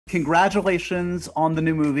Congratulations on the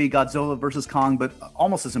new movie, Godzilla versus Kong, but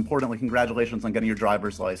almost as importantly, congratulations on getting your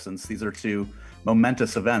driver's license. These are two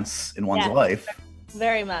momentous events in one's life.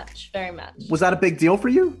 Very much, very much. Was that a big deal for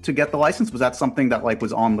you to get the license? Was that something that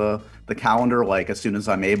was on the calendar, as soon as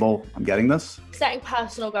I'm able, I'm getting this? Setting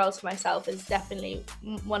personal goals for myself is definitely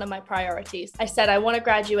one of my priorities. I said I want to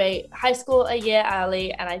graduate high school a year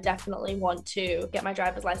early, and I definitely want to get my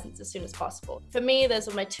driver's license as soon as possible. For me, those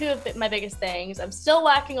are two of my biggest things. I'm still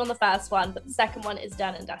working on the first one, but the second one is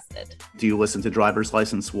done and dusted. Do you listen to driver's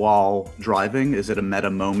license while driving? Is it a meta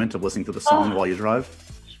moment of listening to the song while you drive?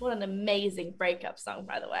 What an amazing breakup song,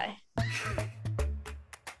 by the way.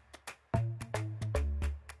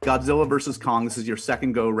 Godzilla versus Kong, this is your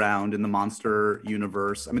second go round in the monster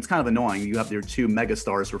universe. I mean, it's kind of annoying. You have your two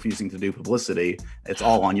megastars refusing to do publicity. It's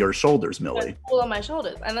all on your shoulders, Millie. It's all on my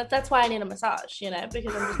shoulders. And that's why I need a massage,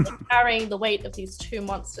 because I'm just carrying the weight of these two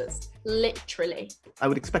monsters, literally. I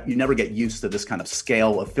would expect you never get used to this kind of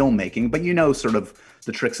scale of filmmaking, but sort of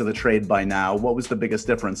the tricks of the trade by now. What was the biggest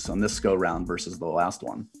difference on this go round versus the last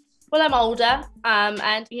one? Well, I'm older,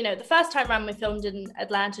 and the first time round we filmed in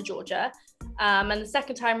Atlanta, Georgia, and the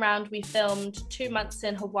second time round we filmed 2 months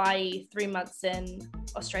in Hawaii, 3 months in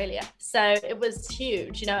Australia. So it was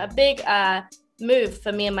huge, a big move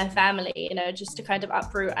for me and my family, just to kind of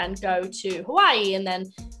uproot and go to Hawaii and then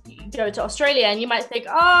go to Australia. And you might think,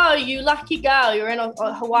 oh, you lucky girl, you're in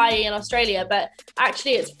Hawaii and Australia, but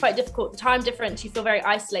actually it's quite difficult. The time difference, you feel very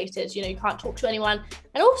isolated, you can't talk to anyone.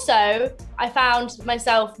 And also I found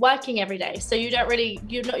myself working every day, so you're not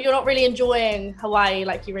really enjoying Hawaii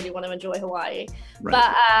like you really want to enjoy Hawaii. Right.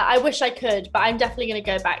 But I wish I could, but I'm definitely going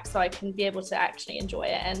to go back so I can be able to actually enjoy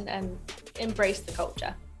it and embrace the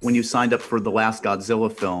culture. When you signed up for the last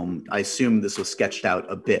Godzilla film, I assume this was sketched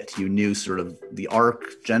out a bit. You knew sort of the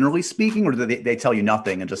arc, generally speaking, or did they tell you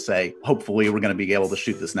nothing and just say, hopefully we're going to be able to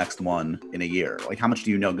shoot this next one in a year? How much do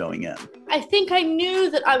you know going in? I think I knew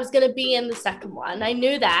that I was going to be in the second one. I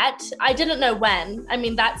knew that. I didn't know when. I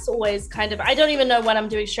mean, that's always kind of, I don't even know when I'm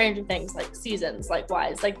doing Stranger Things, seasons,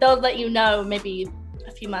 wise. They'll let you know maybe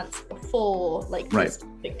a few months before, these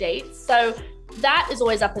big dates. So that is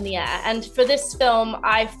always up in the air. And for this film,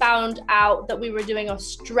 I found out that we were doing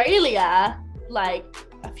Australia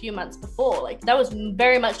a few months before. That was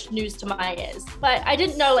very much news to my ears. But I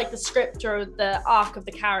didn't know the script or the arc of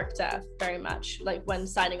the character very much, when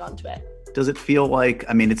signing on to it. Does it feel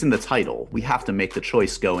it's in the title, we have to make the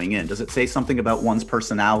choice going in. Does it say something about one's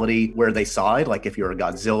personality, where they side? If you're a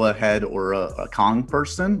Godzilla head or a Kong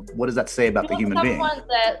person, what does that say about the human being? Someone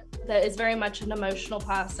that is very much an emotional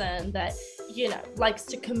person that, likes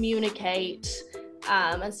to communicate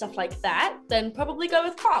and stuff like that, then probably go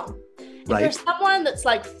with Kong. If you're someone that's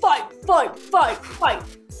fight,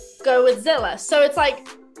 go with Zilla. So it's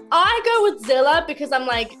I go with Zilla because I'm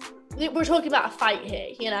we're talking about a fight here,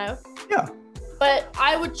 Yeah. But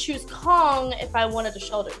I would choose Kong if I wanted a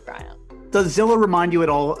shoulder to cry on. Does Zilla remind you at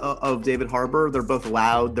all of David Harbour? They're both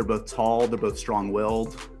loud, they're both tall, they're both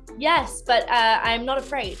strong-willed. Yes, but I'm not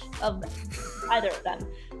afraid of either of them,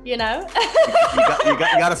 you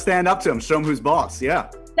got to stand up to him, show him who's boss, yeah.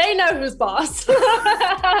 They know who's boss.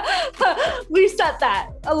 We said that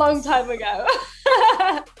a long time ago.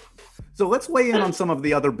 So let's weigh in on some of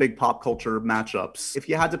the other big pop culture matchups. If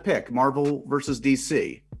you had to pick Marvel versus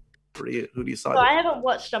DC, who do you side with? I haven't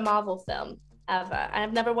watched a Marvel film ever. I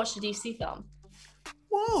have never watched a DC film.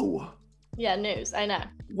 Whoa. Yeah, news, I know.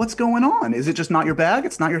 What's going on? Is it just not your bag?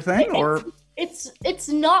 It's not your thing? It's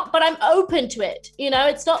not, but I'm open to it.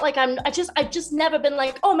 It's not I've just never been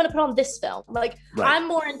oh, I'm going to put on this film. I'm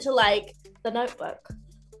more into The Notebook.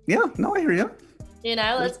 Yeah, no, I hear you.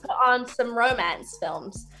 Let's put on some romance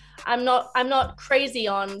films. I'm not crazy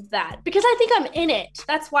on that because I think I'm in it.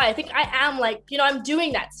 That's why I think I am I'm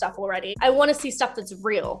doing that stuff already. I want to see stuff that's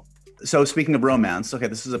real. So speaking of romance, okay,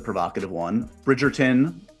 this is a provocative one.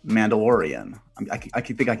 Bridgerton, Mandalorian. I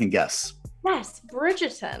think I can guess. Yes,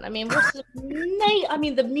 Bridgerton.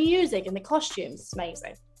 The music and the costumes is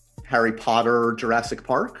amazing. Harry Potter, Jurassic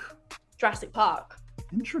Park? Jurassic Park.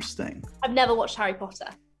 Interesting. I've never watched Harry Potter.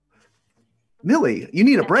 Millie, you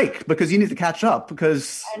need a break because you need to catch up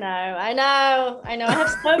because... I know. I have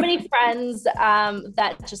so many friends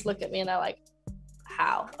that just look at me and they're like,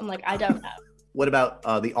 how? I'm I don't know. What about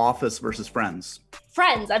The Office versus Friends?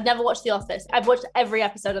 Friends. I've never watched The Office. I've watched every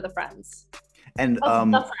episode of The Friends. And The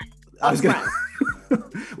Friends. I was gonna...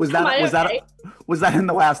 was that in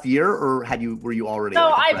the last year or were you already?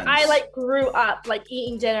 No, I grew up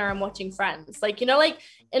eating dinner and watching Friends.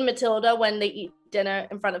 In Matilda when they eat dinner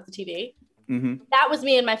in front of the TV. Mm-hmm. That was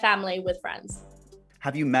me and my family with Friends.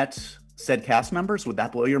 Have you met said cast members? Would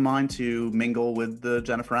that blow your mind to mingle with the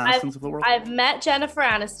Jennifer Anistons of the world? I've met Jennifer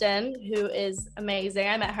Aniston, who is amazing.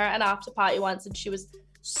 I met her at an after party once, and she was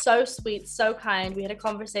so sweet, so kind. We had a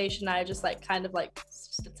conversation. I just like kind of like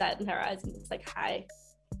said in her eyes, and it's like, hi.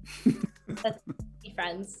 Let's be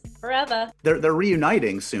friends forever. They're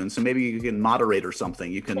reuniting soon, so maybe you can moderate or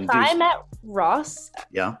something. You can. If I met Ross,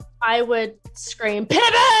 yeah, I would scream,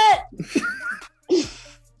 pivot!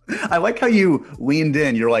 I like how you leaned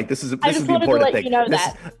in. You're like, this is the important thing. You know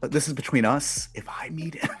this is between us. If I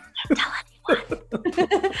meet him, don't tell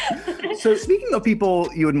anyone. So speaking of people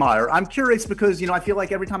you admire, I'm curious because, I feel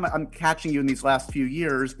like every time I'm catching you in these last few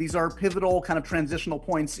years, these are pivotal kind of transitional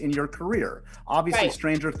points in your career. Obviously, right.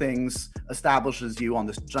 Stranger Things establishes you on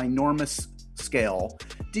this ginormous scale.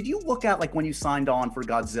 Did you look at, like, when you signed on for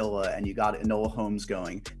Godzilla and you got Enola Holmes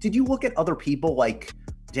going, did you look at other people like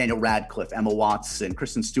Daniel Radcliffe, Emma Watson,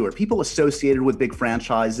 Kristen Stewart, people associated with big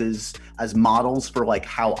franchises as models for like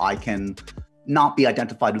how I can not be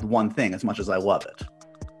identified with one thing as much as I love it?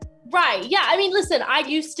 Right. Yeah. I mean, listen, I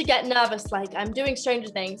used to get nervous, like I'm doing Stranger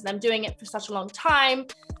Things and I'm doing it for such a long time.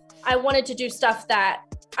 I wanted to do stuff that,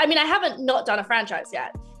 I haven't not done a franchise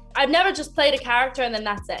yet. I've never just played a character and then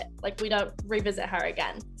that's it. Like we don't revisit her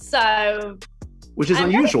again. So which is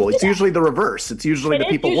unusual. It's usually the reverse. It's usually the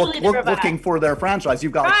people looking for their franchise.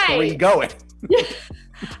 You've got like 3 going.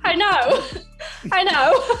 I know.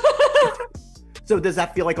 So does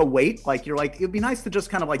that feel like a wait? Like you're like, it'd be nice to just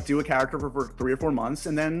kind of like do a character for 3 or 4 months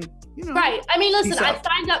and then, Right. Listen, I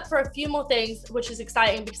signed up for a few more things, which is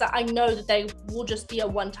exciting because I know that they will just be a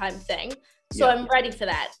one-time thing. So I'm ready for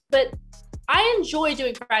that. But I enjoy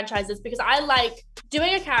doing franchises because I like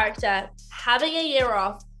doing a character, having a year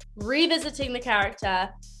off, revisiting the character.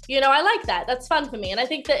 I like that. That's fun for me. And I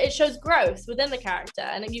think that it shows growth within the character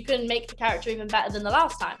and you can make the character even better than the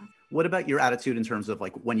last time. What about your attitude in terms of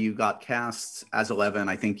like when you got cast as 11,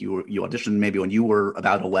 I think you auditioned maybe when you were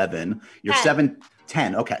about 11, you're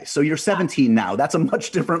 10. Okay. So you're 17 now. That's a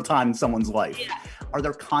much different time in someone's life. Yeah. Are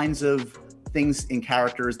there kinds of things in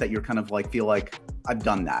characters that you're kind of like, feel like I've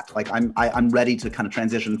done that? Like I'm ready to kind of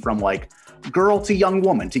transition from like girl to young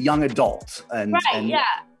woman to young adult. Yeah.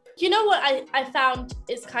 You know what I found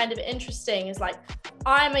is kind of interesting is like,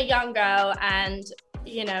 I'm a young girl and,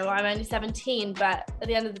 I'm only 17, but at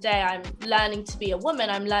the end of the day, I'm learning to be a woman.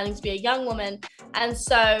 I'm learning to be a young woman. And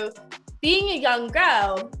so being a young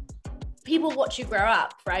girl, people watch you grow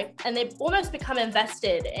up, right? And they almost become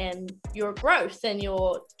invested in your growth and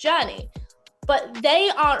your journey, but they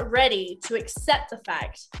aren't ready to accept the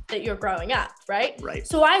fact that you're growing up, right? Right.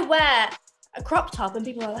 So I wear a crop top and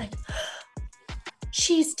people are like,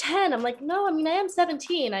 she's 10. I'm like, no, I am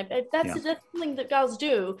 17. That's something that girls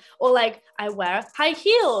do. Or like I wear high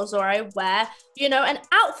heels or I wear, an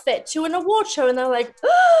outfit to an award show and they're like,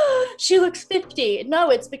 oh, she looks 50. No,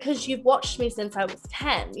 it's because you've watched me since I was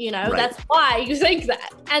 10, Right. That's why you think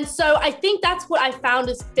that. And so I think that's what I found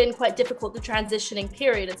has been quite difficult, the transitioning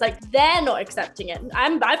period. It's like, they're not accepting it.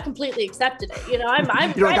 I've completely accepted it. You're like,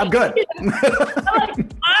 I'm good. I'm like,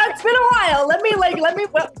 it's been a while. Let me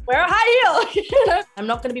wear a high heel. I'm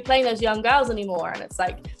not going to be playing those young girls anymore. And it's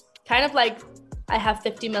like, kind of like I have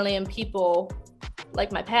 50 million people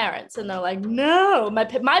like my parents. And they're like, no, my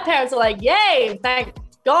parents are like, yay, thank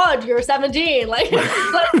God you're 17. Like put on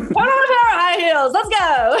a pair of high heels. Let's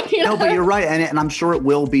go. No, but you're right. And I'm sure it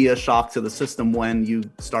will be a shock to the system when you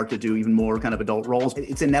start to do even more kind of adult roles.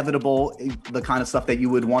 It's inevitable, the kind of stuff that you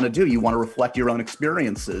would want to do. You want to reflect your own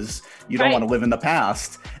experiences. You don't want to live in the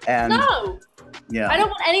past. And no. Yeah. I don't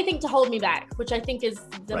want anything to hold me back, which I think is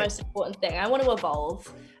the most important thing. I want to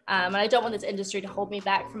evolve. And I don't want this industry to hold me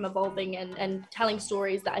back from evolving and telling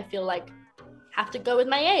stories that I feel like have to go with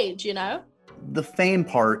my age, The fame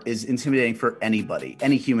part is intimidating for anybody,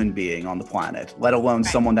 any human being on the planet, let alone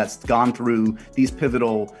someone that's gone through these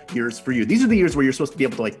pivotal years for you. These are the years where you're supposed to be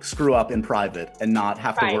able to like screw up in private and not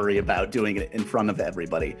have to worry about doing it in front of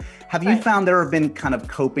everybody. Have you found there have been kind of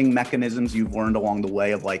coping mechanisms you've learned along the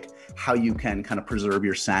way of like how you can kind of preserve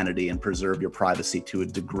your sanity and preserve your privacy to a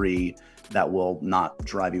degree that will not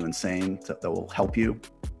drive you insane, that will help you?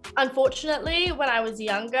 Unfortunately, when I was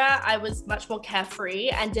younger, I was much more carefree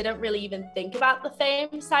and didn't really even think about the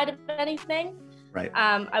fame side of anything. Right.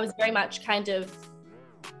 I was very much kind of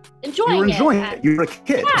enjoying it. You were enjoying it. You were a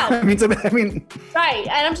kid. Yeah. I mean. Right.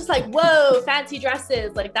 And I'm just like, whoa, fancy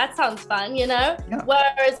dresses. Like, that sounds fun, Yeah.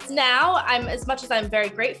 Whereas now, as much as I'm very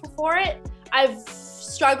grateful for it, I've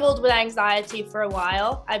struggled with anxiety for a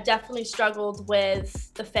while. I've definitely struggled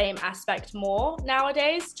with the fame aspect more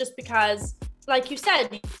nowadays, just because like you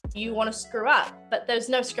said, you want to screw up, but there's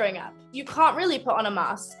no screwing up. You can't really put on a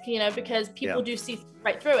mask, you know, because people do see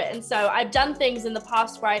right through it. And so I've done things in the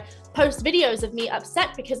past where I post videos of me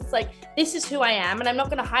upset because it's like, this is who I am and I'm not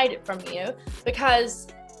going to hide it from you because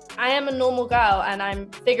I am a normal girl and I'm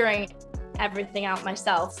figuring everything out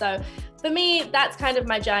myself. So for me, that's kind of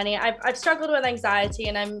my journey. I've struggled with anxiety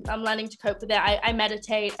and I'm learning to cope with it. I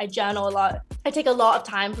meditate, I journal a lot. I take a lot of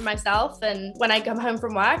time for myself. And when I come home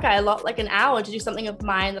from work, I allot like an hour to do something of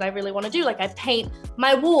mine that I really want to do. Like I paint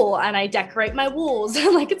my wall and I decorate my walls.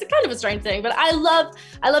 Like it's a kind of a strange thing, but I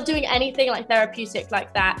love doing anything like therapeutic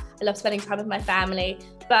like that. I love spending time with my family.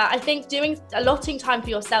 But I think allotting time for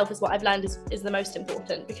yourself is what I've learned is the most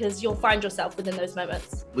important, because you'll find yourself within those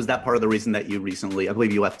moments. Was that part of the reason that you recently, I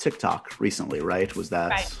believe you left TikTok recently, right? Was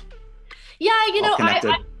that? Right. Yeah, you know,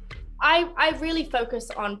 I really focus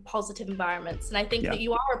on positive environments. And I think that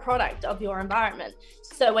you are a product of your environment.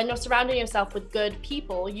 So when you're surrounding yourself with good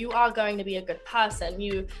people, you are going to be a good person.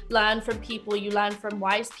 You learn from people, you learn from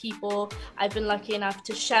wise people. I've been lucky enough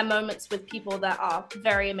to share moments with people that are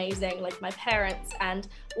very amazing, like my parents and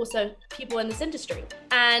also people in this industry.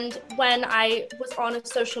 And when I was on a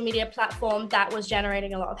social media platform that was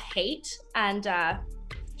generating a lot of hate and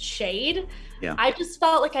shade, I just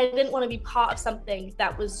felt like I didn't want to be part of something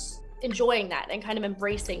that was enjoying that and kind of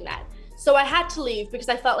embracing that. So I had to leave because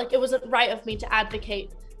I felt like it wasn't right of me to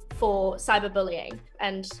advocate for cyberbullying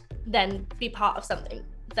and then be part of something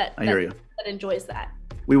that enjoys that.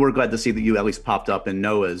 We were glad to see that you at least popped up in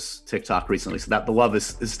Noah's TikTok recently, so that the love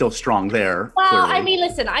is still strong there. Well, clearly. I mean,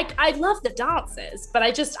 listen, I love the dances, but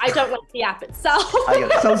I don't like the app itself.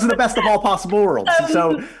 So this is the best of all possible worlds.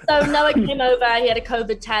 So Noah came over, he had a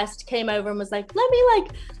COVID test, came over and was like,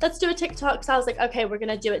 let's do a TikTok. So I was like, okay, we're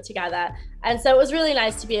gonna do it together. And so it was really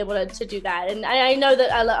nice to be able to do that. And I know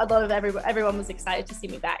that a lot of everyone was excited to see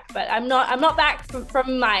me back, but I'm not back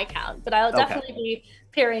from my account, but I'll definitely be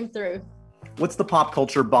peering through. What's the pop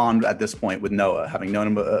culture bond at this point with Noah, having known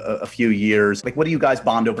him a few years? Like, what do you guys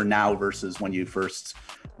bond over now versus when you first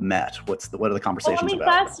met? What are the conversations about?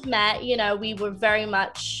 When we first met, you know, we were very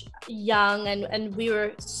much young and we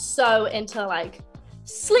were so into like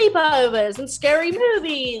sleepovers and scary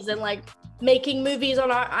movies and like making movies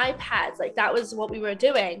on our iPads. Like that was what we were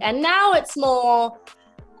doing. And now it's more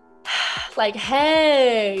like,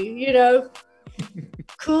 hey, you know,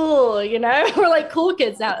 cool, you know, we're like cool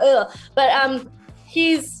kids now. Ugh. But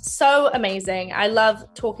he's so amazing. I love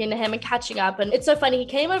talking to him and catching up. And it's so funny, he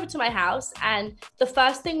came over to my house and the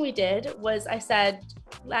first thing we did was I said,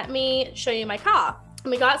 let me show you my car.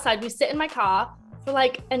 And we go outside, we sit in my car for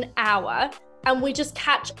like an hour and we just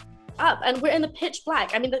catch up and we're in the pitch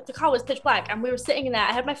black. I mean, the car was pitch black and we were sitting in there.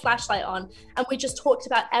 I had my flashlight on and we just talked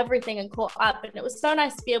about everything and caught up. And it was so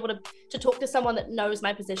nice to be able to talk to someone that knows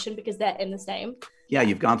my position because they're in the same. Yeah,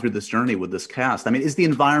 you've gone through this journey with this cast. I mean, is the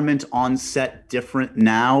environment on set different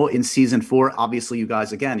now in season 4? Obviously, you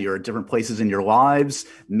guys, again, you're at different places in your lives.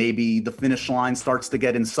 Maybe the finish line starts to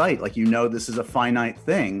get in sight. Like, you know, this is a finite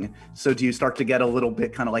thing. So do you start to get a little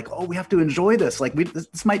bit kind of like, oh, we have to enjoy this. Like,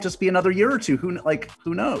 this might just be another year or two. Who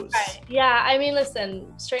knows? Right. Yeah, I mean,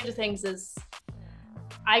 listen, Stranger Things is,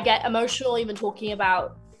 I get emotional even talking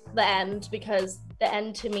about the end because the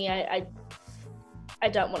end to me, I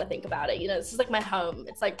don't want to think about it. You know, this is like my home.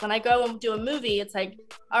 It's like when I go and do a movie, it's like,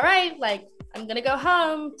 all right, like I'm going to go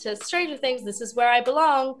home to Stranger Things. This is where I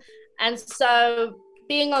belong. And so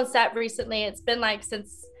being on set recently, it's been like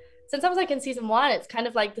since I was like in season 1, it's kind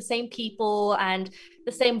of like the same people and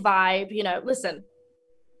the same vibe, you know. Listen,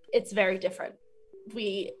 it's very different.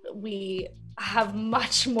 We have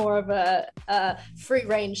much more of a free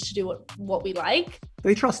range to do what we like.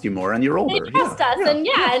 They trust you more and you're older. They trust us and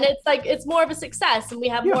and it's like, it's more of a success and we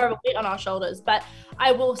have more of a weight on our shoulders. But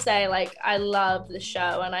I will say, like, I love the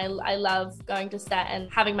show and I love going to set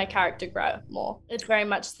and having my character grow more. It's very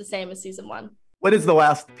much the same as season 1. What is the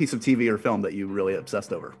last piece of TV or film that you really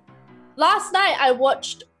obsessed over? Last night I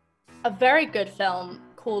watched a very good film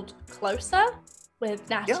called Closer with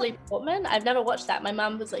Natalie Portman. I've never watched that. My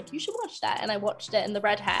mum was like, you should watch that. And I watched it, and the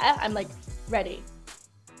red hair, I'm like ready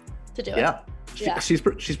to do it.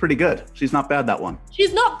 She's pretty good. She's not bad, that one.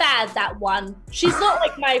 She's not bad, that one. She's not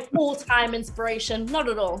like my full-time inspiration. Not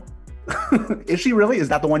at all. Is she really? Is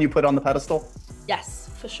that the one you put on the pedestal?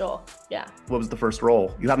 Yes, for sure. Yeah. What was the first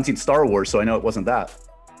role? You haven't seen Star Wars, so I know it wasn't that.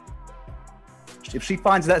 If she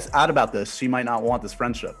finds out about this, she might not want this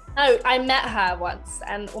friendship. No, I met her once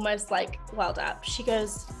and almost like welled up. She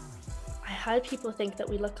goes, I heard people think that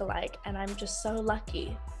we look alike and I'm just so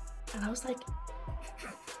lucky. And I was like,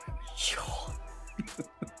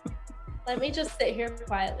 let me just sit here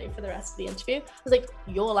quietly for the rest of the interview. I was like,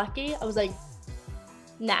 you're lucky? I was like,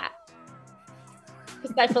 Nat.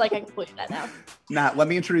 Because I feel like I can call you that now. Nat, let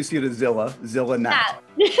me introduce you to Zilla. Zilla Nat.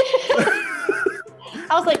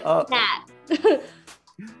 I was like, Nat,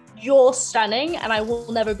 you're stunning, and I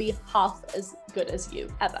will never be half as good as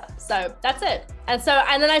you, ever. So that's it. And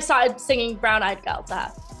then I started singing Brown Eyed Girl to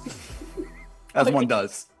her. As one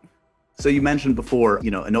does. So you mentioned before,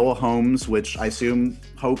 Enola Holmes, which I assume,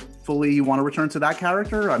 hopefully you want to return to that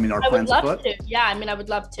character? I mean, our plans afoot? Yeah, I mean, I would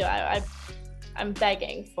love to. I'm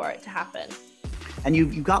begging for it to happen. And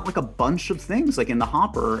you've got like a bunch of things like in the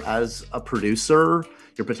hopper as a producer.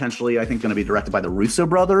 You're potentially, I think, going to be directed by the Russo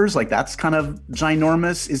brothers. Like that's kind of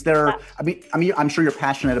ginormous. Is there, yeah. I mean, I'm sure you're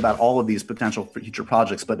passionate about all of these potential future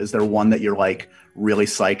projects, but is there one that you're like really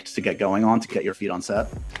psyched to get going on, to get your feet on set?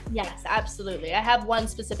 Yes, absolutely. I have one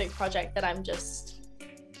specific project that I'm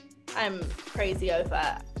crazy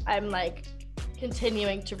over. I'm like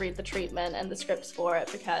continuing to read the treatment and the scripts for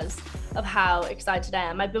it because of how excited I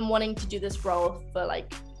am. I've been wanting to do this role for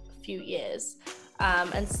like a few years.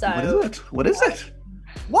 And so What is it?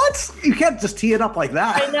 What? You can't just tee it up like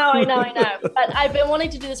that. I know. But I've been wanting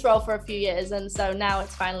to do this role for a few years, and so now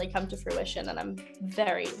it's finally come to fruition, and I'm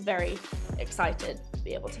very, very excited to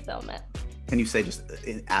be able to film it. Can you say just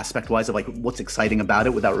aspect-wise of like what's exciting about it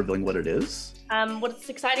without revealing what it is? What's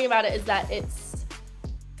exciting about it is that it's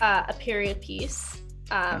a period piece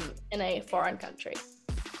in a foreign country.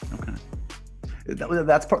 Okay.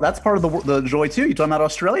 That's part of the joy too. You're talking about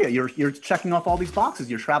Australia. You're checking off all these boxes.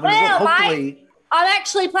 You're traveling. Hopefully, I'm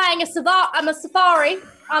actually playing I'm a safari.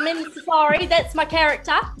 I'm in safari. That's my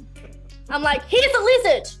character. I'm like, here's a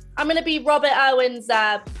lizard. I'm gonna be Robert Irwin's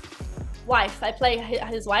wife. I play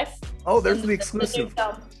his wife. Oh, there's the exclusive.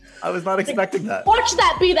 I was not expecting that. Watch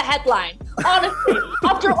that be the headline. Honestly,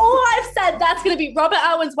 after all I've said, that's gonna be Robert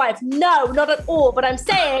Irwin's wife. No, not at all. But I'm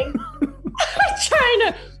saying, I'm trying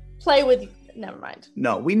to play with you. Never mind.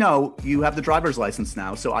 No, we know you have the driver's license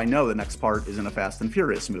now, so I know the next part is in a Fast and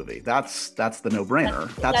Furious movie. That's the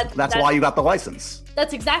no-brainer. That's why you got the license.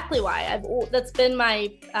 That's exactly why. That's been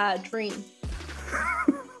my dream